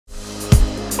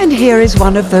And here is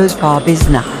one of those Barbies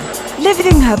now,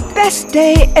 living her best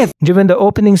day ever. During the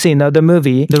opening scene of the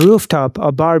movie, the rooftop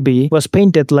of Barbie was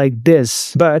painted like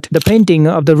this. But the painting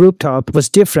of the rooftop was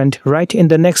different right in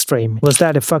the next frame. Was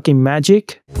that a fucking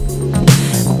magic?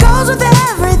 Goes with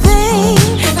everything,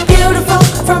 beautiful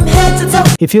from head to toe.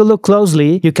 If you look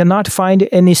closely, you cannot find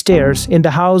any stairs in the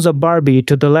house of Barbie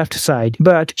to the left side,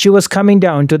 but she was coming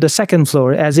down to the second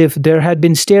floor as if there had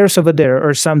been stairs over there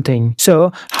or something.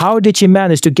 So, how did she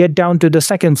manage to get down to the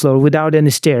second floor without any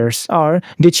stairs? Or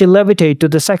did she levitate to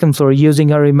the second floor using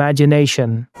her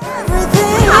imagination? Hi,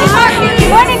 Barbie. Good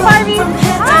morning, Barbie.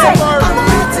 Hi.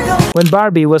 When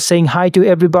Barbie was saying hi to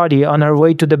everybody on her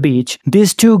way to the beach,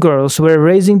 these two girls were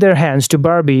raising their hands to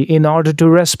Barbie in order to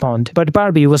respond, but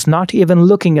Barbie was not even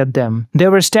looking at them. They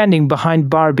were standing behind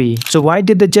Barbie. So why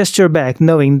did they gesture back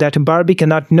knowing that Barbie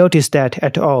cannot notice that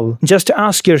at all? Just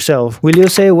ask yourself, will you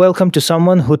say welcome to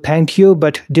someone who thanked you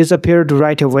but disappeared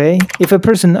right away? If a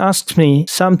person asks me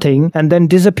something and then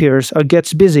disappears or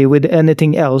gets busy with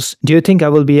anything else, do you think I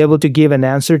will be able to give an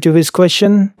answer to his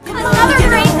question? Another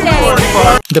great day.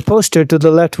 The poster to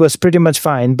the left was pretty much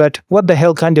fine, but what the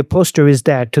hell kind of poster is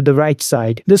that to the right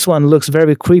side? This one looks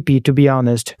very creepy, to be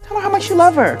honest. Tell her how much you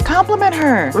love her. Compliment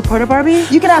her. Reporter Barbie,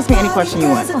 you can ask me any question you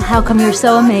want. Well, how come you're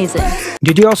so amazing?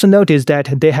 Did you also notice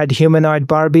that they had humanoid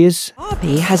Barbies?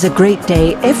 Barbie has a great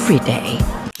day every day.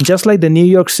 Just like the New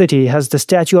York City has the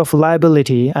Statue of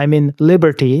Liberty,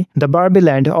 the Barbie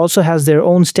Land also has their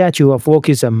own statue of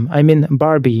wokeism,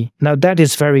 Barbie. Now that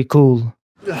is very cool.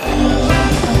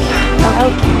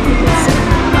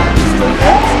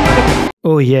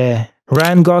 Oh yeah,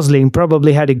 Ryan Gosling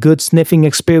probably had a good sniffing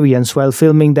experience while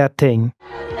filming that thing.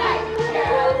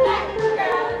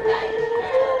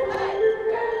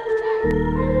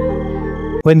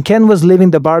 When Ken was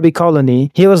leaving the Barbie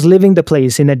colony, he was leaving the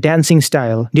place in a dancing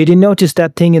style. Did you notice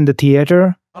that thing in the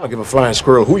theater? I don't give a flying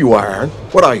squirrel who you are, Aaron.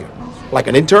 What are you? Like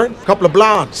an intern? Couple of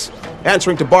blondes.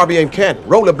 Answering to Barbie and Ken,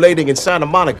 rollerblading in Santa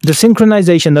Monica. The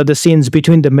synchronization of the scenes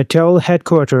between the Mattel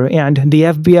headquarters and the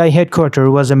FBI headquarters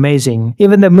was amazing.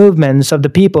 Even the movements of the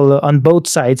people on both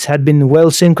sides had been well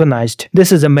synchronized.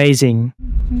 This is amazing.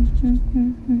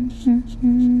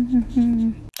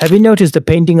 Have you noticed the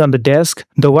painting on the desk?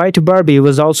 The white Barbie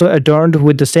was also adorned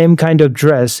with the same kind of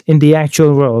dress in the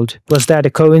actual world. Was that a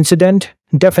coincidence?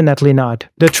 Definitely not.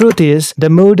 The truth is, the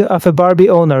mood of a Barbie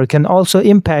owner can also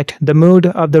impact the mood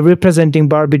of the representing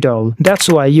Barbie doll. That's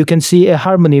why you can see a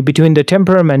harmony between the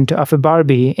temperament of a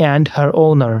Barbie and her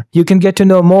owner. You can get to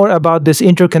know more about this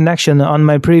interconnection on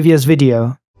my previous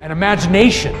video. And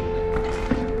imagination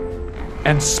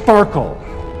and sparkle.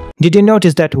 Did you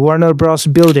notice that Warner Bros.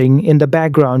 Building in the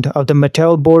background of the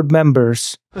Mattel board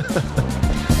members?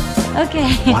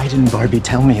 Okay. Why didn't Barbie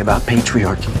tell me about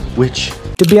patriarchy? Which?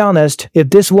 To be honest, if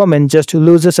this woman just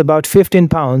loses about 15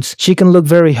 pounds, she can look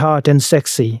very hot and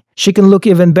sexy. She can look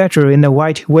even better in a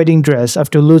white wedding dress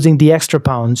after losing the extra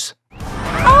pounds.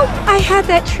 Oh, I had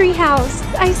that treehouse.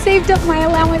 I saved up my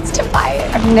allowance to buy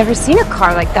it. I've never seen a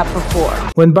car like that before.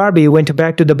 When Barbie went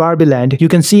back to the Barbie Land, you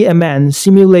can see a man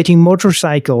simulating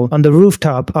motorcycle on the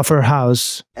rooftop of her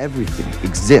house. Everything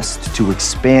exists to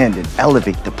expand and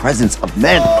elevate the presence of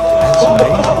men. That's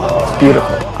amazing. It's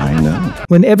beautiful. I know.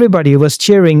 When everybody was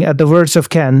cheering at the words of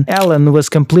Ken, Alan was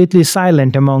completely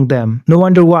silent among them. No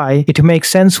wonder why. It makes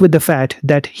sense with the fact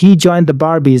that he joined the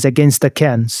Barbies against the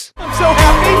Kens. I'm so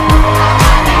happy!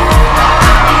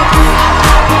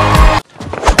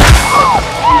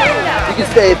 You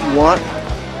can stay if you want,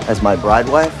 as my bride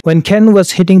wife. When Ken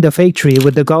was hitting the fake tree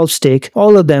with the golf stick,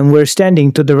 all of them were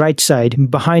standing to the right side,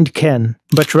 behind Ken.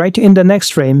 But right in the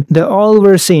next frame, they all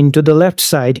were seen to the left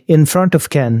side, in front of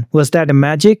Ken. Was that a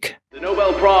magic? The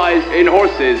Nobel Prize in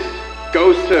horses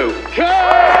goes to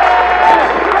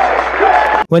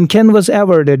When Ken was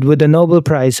awarded with the Nobel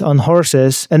Prize on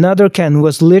horses, another Ken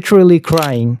was literally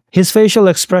crying. His facial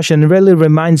expression really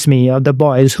reminds me of the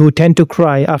boys who tend to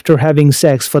cry after having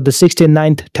sex for the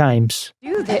 69th times.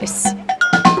 Do this.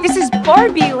 This is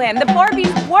Barbie Land. The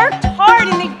Barbies worked hard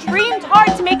and they dreamed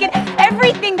hard to make it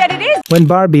everything that it is. When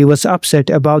Barbie was upset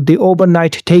about the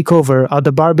overnight takeover of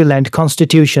the Barbie Land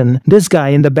Constitution, this guy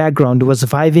in the background was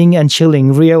vibing and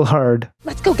chilling real hard.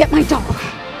 Let's go get my doll.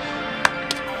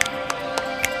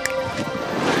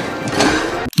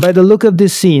 By the look of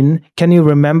this scene, can you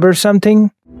remember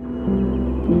something?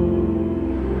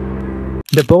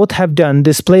 They both have done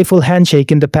this playful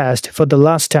handshake in the past for the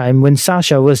last time when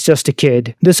Sasha was just a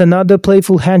kid. This another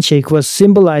playful handshake was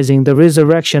symbolizing the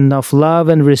resurrection of love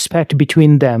and respect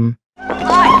between them.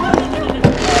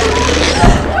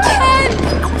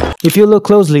 If you look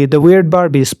closely, the weird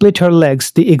Barbie split her legs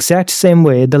the exact same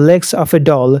way the legs of a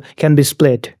doll can be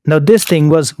split. Now this thing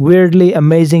was weirdly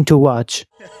amazing to watch.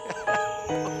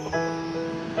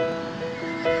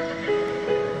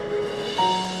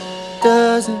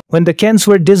 When the Kens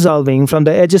were dissolving from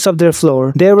the edges of their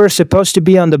floor, they were supposed to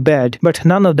be on the bed, but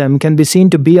none of them can be seen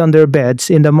to be on their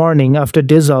beds in the morning after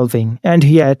dissolving. And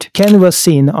yet, Ken was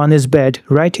seen on his bed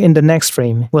right in the next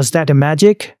frame. Was that a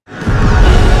magic?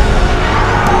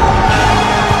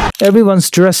 Everyone's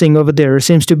dressing over there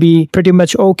seems to be pretty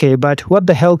much okay, but what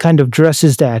the hell kind of dress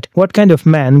is that? What kind of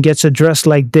man gets a dress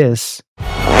like this?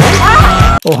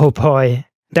 Oh boy.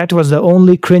 That was the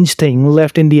only cringe thing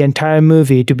left in the entire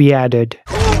movie to be added.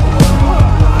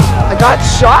 I got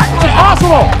shot. It's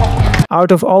impossible.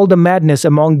 Out of all the madness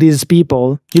among these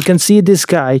people, you can see this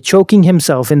guy choking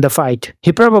himself in the fight.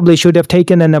 He probably should have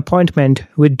taken an appointment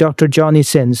with Dr. Johnny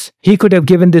Sins. He could have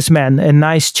given this man a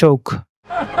nice choke.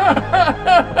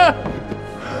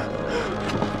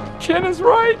 Ken is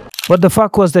right. What the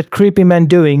fuck was that creepy man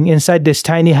doing inside this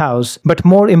tiny house? But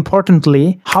more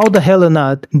importantly, how the hell on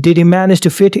earth did he manage to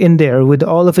fit in there with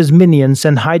all of his minions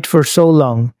and hide for so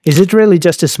long? Is it really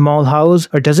just a small house,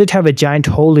 or does it have a giant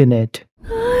hole in it?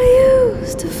 I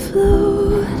used to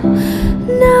float,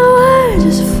 now I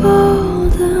just fall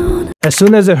down. As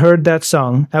soon as I heard that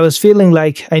song, I was feeling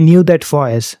like I knew that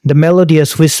voice, the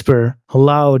melodious whisper,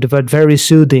 loud but very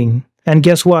soothing. And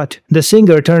guess what? The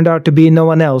singer turned out to be no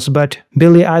one else but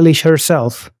Billie Eilish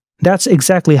herself. That's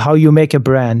exactly how you make a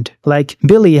brand. Like,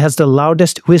 Billie has the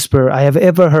loudest whisper I have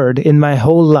ever heard in my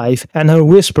whole life, and her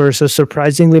whispers are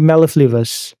surprisingly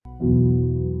mellifluous.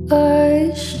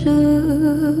 I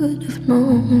should have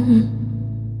known.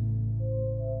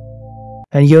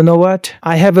 And you know what?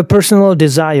 I have a personal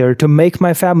desire to make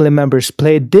my family members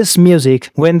play this music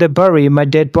when they bury my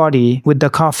dead body with the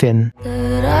coffin.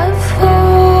 That I've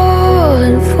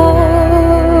fallen for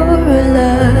a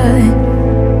lie.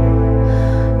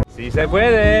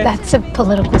 That's a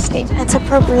political statement. That's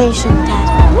appropriation,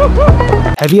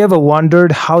 Dad. Have you ever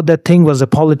wondered how that thing was a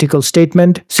political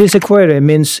statement? Si se puede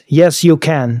means yes you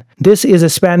can. This is a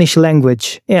Spanish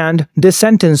language, and this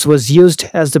sentence was used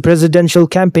as the presidential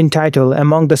campaign title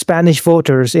among the Spanish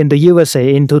voters in the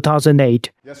USA in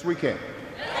 2008. Yes, we can.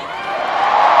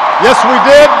 Yes, we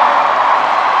did.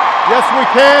 Yes, we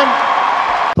can.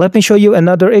 Let me show you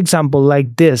another example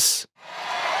like this.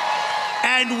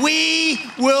 And we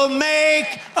will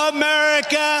make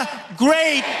America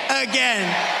great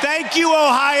again. Thank you,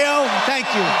 Ohio. Thank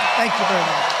you. Thank you very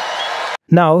much.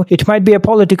 Now, it might be a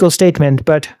political statement,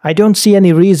 but I don't see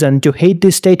any reason to hate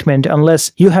this statement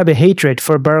unless you have a hatred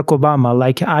for Barack Obama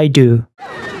like I do.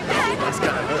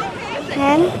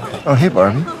 Ken? Oh, hey,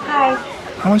 Barbie. Hi.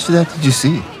 How much of that did you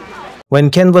see? When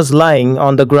Ken was lying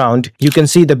on the ground, you can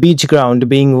see the beach ground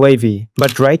being wavy.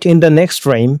 But right in the next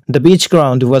frame, the beach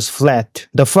ground was flat.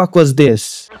 The fuck was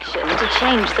this? To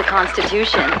change the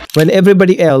Constitution. When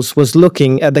everybody else was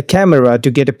looking at the camera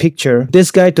to get a picture, this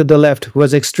guy to the left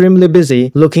was extremely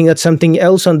busy looking at something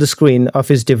else on the screen of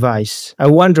his device. I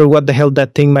wonder what the hell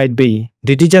that thing might be.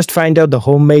 Did he just find out the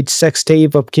homemade sex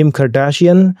tape of Kim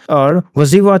Kardashian? Or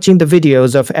was he watching the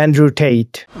videos of Andrew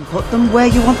Tate? Put them where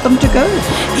you want them to go.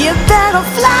 You better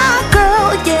fly,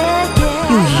 girl, yeah,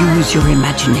 yeah. You use your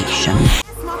imagination.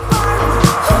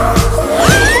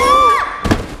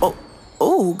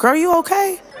 Oh, girl, you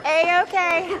okay?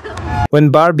 A-okay. When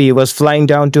Barbie was flying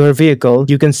down to her vehicle,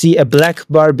 you can see a black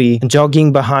Barbie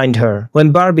jogging behind her.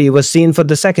 When Barbie was seen for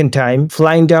the second time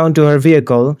flying down to her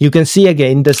vehicle, you can see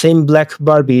again the same black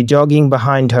Barbie jogging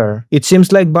behind her. It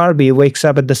seems like Barbie wakes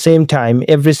up at the same time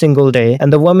every single day,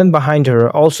 and the woman behind her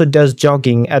also does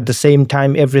jogging at the same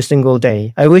time every single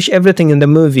day. I wish everything in the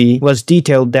movie was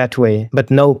detailed that way, but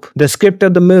nope. The script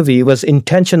of the movie was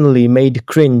intentionally made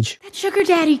cringe. That's Sugar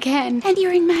Daddy Ken. And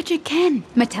you're in Magic Ken.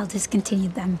 Mattel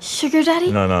discontinued them. Sugar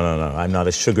Daddy? No. I'm not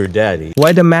a sugar daddy.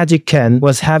 Why the Magic Ken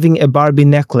was having a Barbie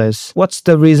necklace? What's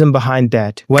the reason behind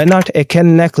that? Why not a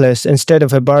Ken necklace instead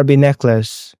of a Barbie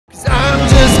necklace? 'Cause I'm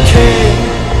just Ken.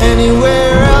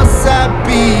 Anywhere else I'd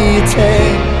be a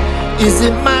 10. Is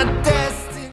it my